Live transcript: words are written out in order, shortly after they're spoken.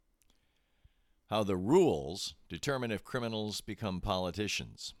How the rules determine if criminals become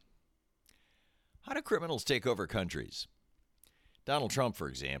politicians. How do criminals take over countries? Donald Trump, for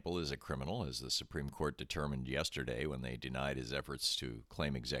example, is a criminal, as the Supreme Court determined yesterday when they denied his efforts to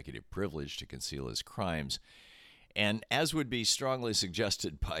claim executive privilege to conceal his crimes, and as would be strongly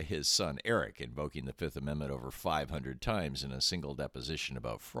suggested by his son Eric, invoking the Fifth Amendment over 500 times in a single deposition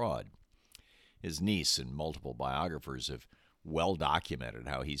about fraud. His niece and multiple biographers have well documented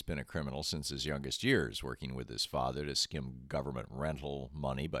how he's been a criminal since his youngest years, working with his father to skim government rental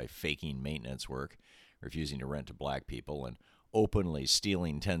money by faking maintenance work, refusing to rent to black people, and openly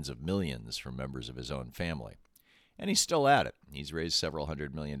stealing tens of millions from members of his own family. And he's still at it. He's raised several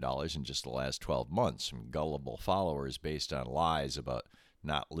 $100 million in just the last 12 months from gullible followers based on lies about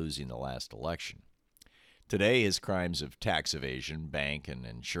not losing the last election. Today, his crimes of tax evasion, bank, and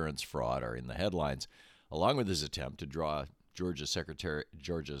insurance fraud are in the headlines, along with his attempt to draw Georgia's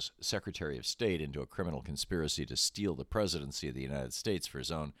Secretary of State into a criminal conspiracy to steal the presidency of the United States for his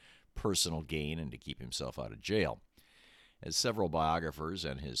own personal gain and to keep himself out of jail. As several biographers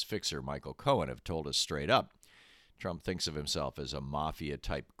and his fixer, Michael Cohen, have told us straight up, Trump thinks of himself as a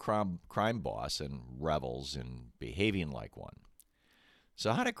mafia-type crime boss and revels in behaving like one.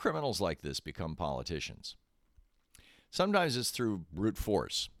 So how do criminals like this become politicians? Sometimes it's through brute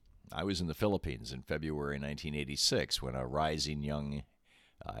force. I was in the Philippines in February 1986 when a rising young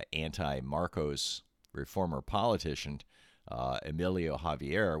anti-Marcos reformer politician, Emilio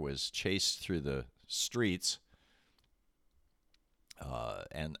Javier, was chased through the streets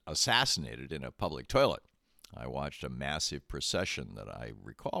and assassinated in a public toilet. I watched a massive procession that I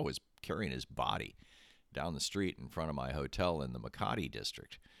recall was carrying his body down the street in front of my hotel in the Makati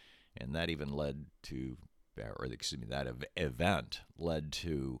district. And that even led to, that event led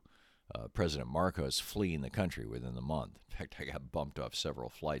to President Marcos fleeing the country within the month. In fact, I got bumped off several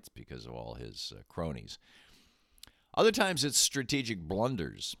flights because of all his cronies. Other times it's strategic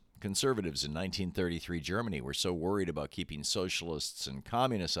blunders. Conservatives in 1933 Germany were so worried about keeping socialists and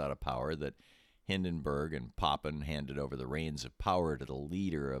communists out of power that Hindenburg and Papen handed over the reins of power to the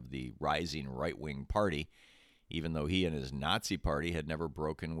leader of the rising right-wing party, even though he and his Nazi party had never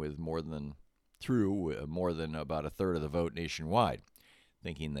broken with more than about a third of the vote nationwide,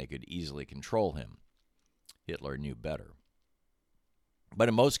 thinking they could easily control him. Hitler knew better. But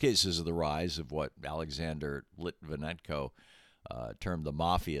in most cases of the rise of what Alexander Litvinenko termed the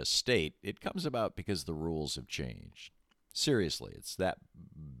mafia state, it comes about because the rules have changed. Seriously, it's that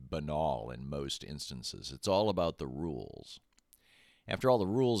banal in most instances. It's all about the rules. After all, the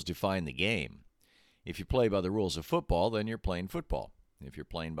rules define the game. If you play by the rules of football, then you're playing football. If you're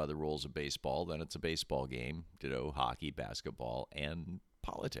playing by the rules of baseball, then it's a baseball game. Ditto hockey, basketball, and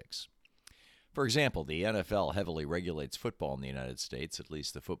politics. For example, the NFL heavily regulates football in the United States, at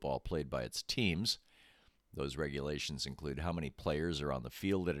least the football played by its teams. Those regulations include how many players are on the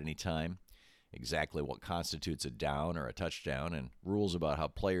field at any time, exactly what constitutes a down or a touchdown, and rules about how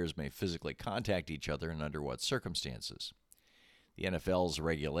players may physically contact each other and under what circumstances. The NFL's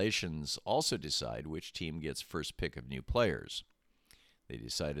regulations also decide which team gets first pick of new players. They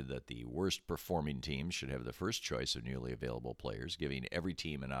decided that the worst performing teams should have the first choice of newly available players, giving every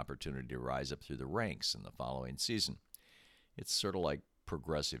team an opportunity to rise up through the ranks in the following season. It's sort of like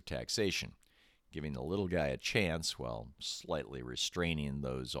progressive taxation, giving the little guy a chance while slightly restraining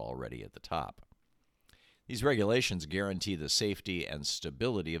those already at the top. These regulations guarantee the safety and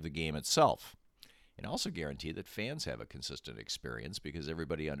stability of the game itself, and also guarantee that fans have a consistent experience because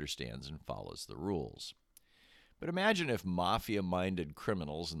everybody understands and follows the rules. But imagine if mafia-minded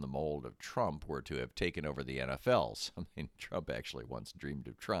criminals in the mold of Trump were to have taken over the NFL, something Trump actually once dreamed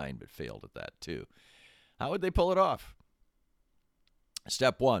of trying but failed at that too. How would they pull it off?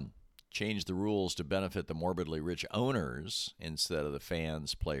 Step 1. Change the rules to benefit the morbidly rich owners instead of the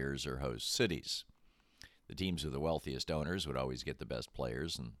fans, players, or host cities. The teams with the wealthiest owners would always get the best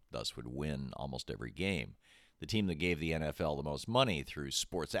players and thus would win almost every game. The team that gave the NFL the most money through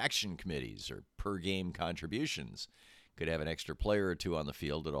sports action committees or per-game contributions could have an extra player or two on the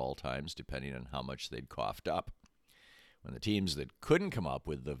field at all times, depending on how much they'd coughed up. When the teams that couldn't come up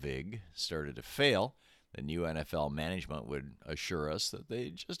with the vig started to fail, the new NFL management would assure us that they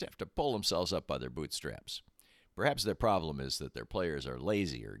just have to pull themselves up by their bootstraps. Perhaps their problem is that their players are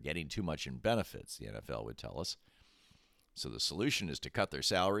lazy or getting too much in benefits, the NFL would tell us. So the solution is to cut their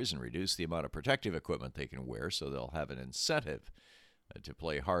salaries and reduce the amount of protective equipment they can wear so they'll have an incentive to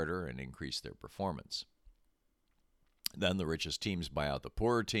play harder and increase their performance. Then the richest teams buy out the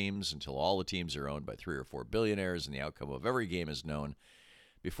poorer teams until all the teams are owned by 3 or 4 billionaires and the outcome of every game is known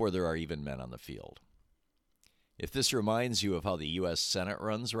before there are even men on the field. If this reminds you of how the U.S. Senate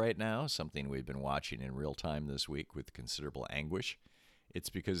runs right now, something we've been watching in real time this week with considerable anguish,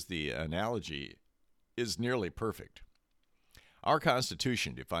 it's because the analogy is nearly perfect. Our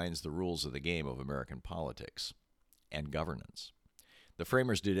Constitution defines the rules of the game of American politics and governance. The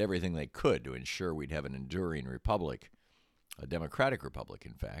framers did everything they could to ensure we'd have an enduring republic, a democratic republic,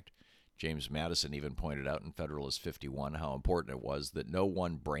 in fact. James Madison even pointed out in Federalist 51 how important it was that no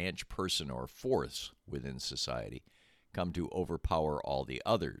one branch, person, or force within society come to overpower all the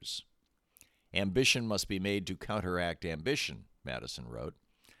others. Ambition must be made to counteract ambition, Madison wrote.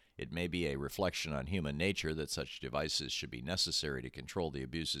 It may be a reflection on human nature that such devices should be necessary to control the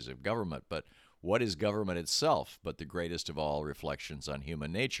abuses of government, but what is government itself but the greatest of all reflections on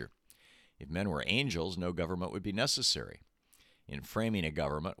human nature? If men were angels, no government would be necessary. In framing a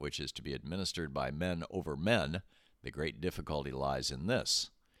government which is to be administered by men over men, the great difficulty lies in this.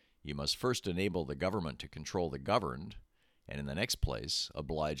 You must first enable the government to control the governed, and in the next place,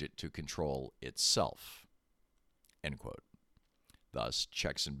 oblige it to control itself. End quote. Thus,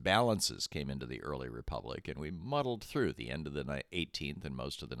 checks and balances came into the early republic, and we muddled through the end of the 18th and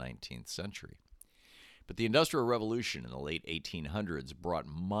most of the 19th century. But the Industrial Revolution in the late 1800s brought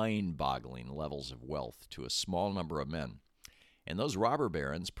mind-boggling levels of wealth to a small number of men, and those robber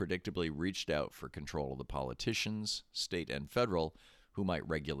barons predictably reached out for control of the politicians, state and federal, who might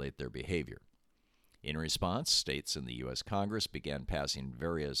regulate their behavior. In response, states and the U.S. Congress began passing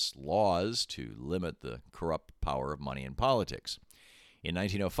various laws to limit the corrupt power of money in politics. In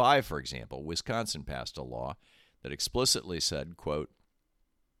 1905, for example, Wisconsin passed a law that explicitly said, quote,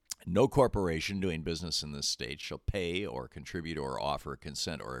 "No corporation doing business in this state shall pay or contribute or offer,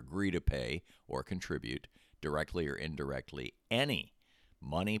 consent, or agree to pay or contribute, directly or indirectly, any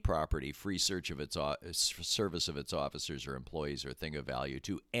money, property, free service of its officers or employees or thing of value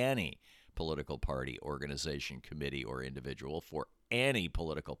to any political party, organization, committee, or individual for any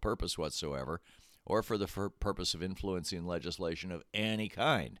political purpose whatsoever, or for the purpose of influencing legislation of any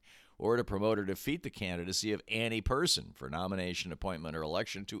kind, or to promote or defeat the candidacy of any person for nomination, appointment, or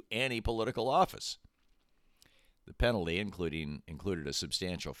election to any political office." The penalty included a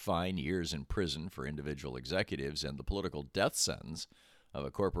substantial fine, years in prison for individual executives, and the political death sentence of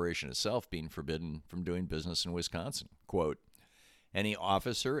a corporation itself being forbidden from doing business in Wisconsin. Quote, "Any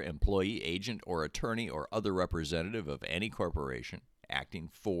officer, employee, agent, or attorney or other representative of any corporation acting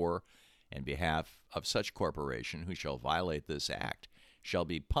for and behalf of such corporation who shall violate this act shall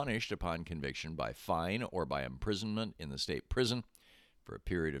be punished upon conviction by fine or by imprisonment in the state prison for a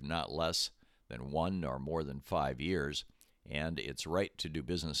period of not less than 1 nor more than 5 years, and its right to do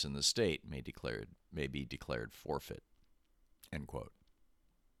business in the state may be declared forfeit." End quote.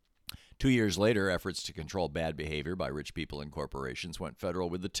 2 years later, efforts to control bad behavior by rich people and corporations went federal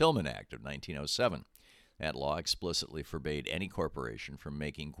with the Tillman Act of 1907. That law explicitly forbade any corporation from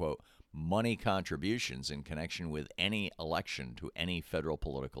making, quote, "money contributions in connection with any election to any federal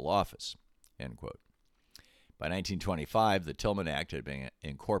political office," end quote. By 1925, the Tillman Act had been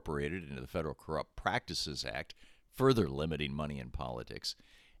incorporated into the Federal Corrupt Practices Act, further limiting money in politics.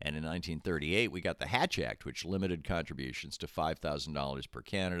 And in 1938, we got the Hatch Act, which limited contributions to $5,000 per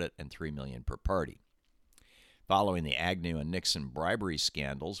candidate and $3 million per party. Following the Agnew and Nixon bribery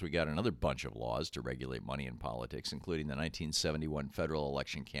scandals, we got another bunch of laws to regulate money in politics, including the 1971 Federal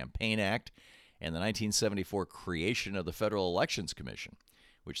Election Campaign Act and the 1974 creation of the Federal Elections Commission,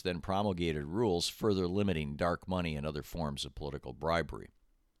 which then promulgated rules further limiting dark money and other forms of political bribery.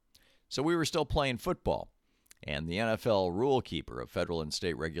 So we were still playing football, and the NFL rule keeper of federal and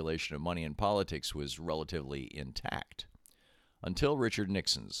state regulation of money in politics was relatively intact, until Richard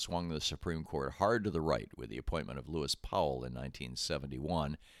Nixon swung the Supreme Court hard to the right with the appointment of Lewis Powell in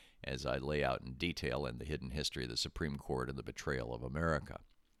 1971, as I lay out in detail in The Hidden History of the Supreme Court and the Betrayal of America.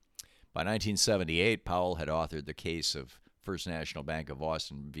 By 1978, Powell had authored the case of First National Bank of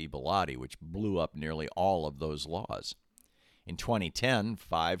Austin v. Bellotti, which blew up nearly all of those laws. In 2010,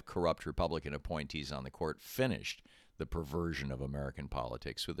 5 corrupt Republican appointees on the court finished the perversion of American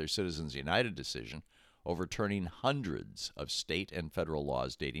politics with their Citizens United decision, overturning hundreds of state and federal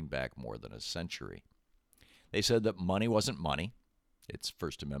laws dating back more than a century. They said that money wasn't money. It's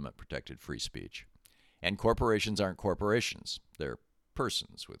First Amendment protected free speech. And corporations aren't corporations. They're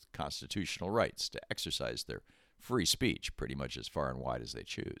persons with constitutional rights to exercise their free speech pretty much as far and wide as they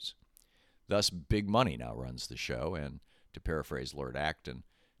choose. Thus, big money now runs the show, and to paraphrase Lord Acton,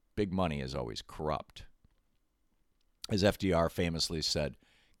 big money is always corrupt. As FDR famously said,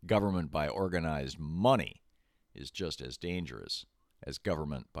 government by organized money is just as dangerous as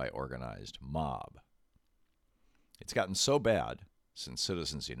government by organized mob. It's gotten so bad since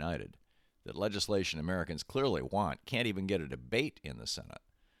Citizens United that legislation Americans clearly want can't even get a debate in the Senate,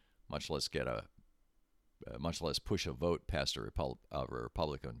 much less push a vote past a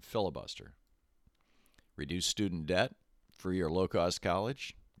Republican filibuster. Reduce student debt, free or low-cost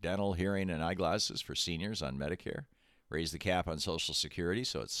college, dental, hearing, and eyeglasses for seniors on Medicare, raise the cap on Social Security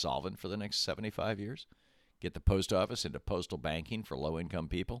so it's solvent for the next 75 years, get the post office into postal banking for low-income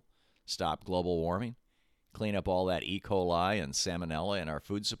people, stop global warming, clean up all that E. coli and salmonella in our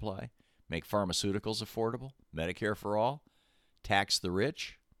food supply, make pharmaceuticals affordable, Medicare for all, tax the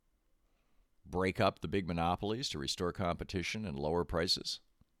rich, break up the big monopolies to restore competition and lower prices.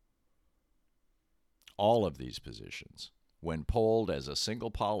 All of these positions, when polled as a single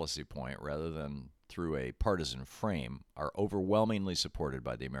policy point rather than through a partisan frame, are overwhelmingly supported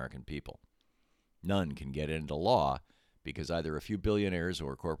by the American people. None can get into law because either a few billionaires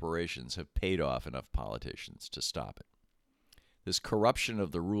or corporations have paid off enough politicians to stop it. This corruption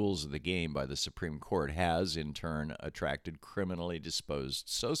of the rules of the game by the Supreme Court has, in turn, attracted criminally disposed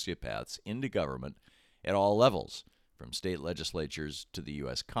sociopaths into government at all levels, from state legislatures to the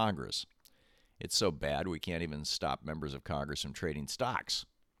U.S. Congress. It's so bad we can't even stop members of Congress from trading stocks.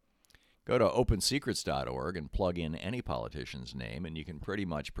 Go to opensecrets.org and plug in any politician's name, and you can pretty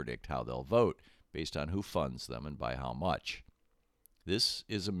much predict how they'll vote based on who funds them and by how much. This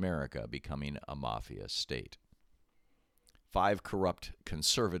is America becoming a mafia state. 5 corrupt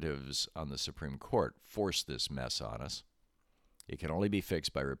conservatives on the Supreme Court forced this mess on us. It can only be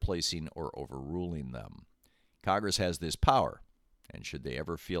fixed by replacing or overruling them. Congress has this power, and should they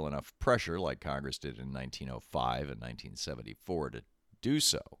ever feel enough pressure, like Congress did in 1905 and 1974, to do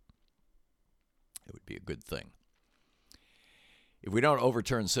so, it would be a good thing. If we don't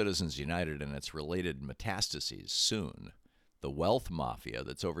overturn Citizens United and its related metastases soon, the wealth mafia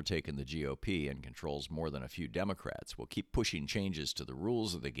that's overtaken the GOP and controls more than a few Democrats will keep pushing changes to the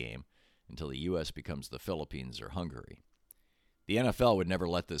rules of the game until the U.S. becomes the Philippines or Hungary. The NFL would never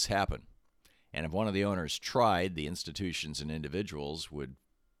let this happen. And if one of the owners tried, the institutions and individuals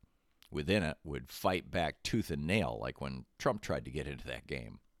within it would fight back tooth and nail, like when Trump tried to get into that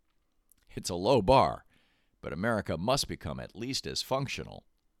game. It's a low bar, but America must become at least as functional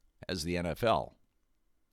as the NFL.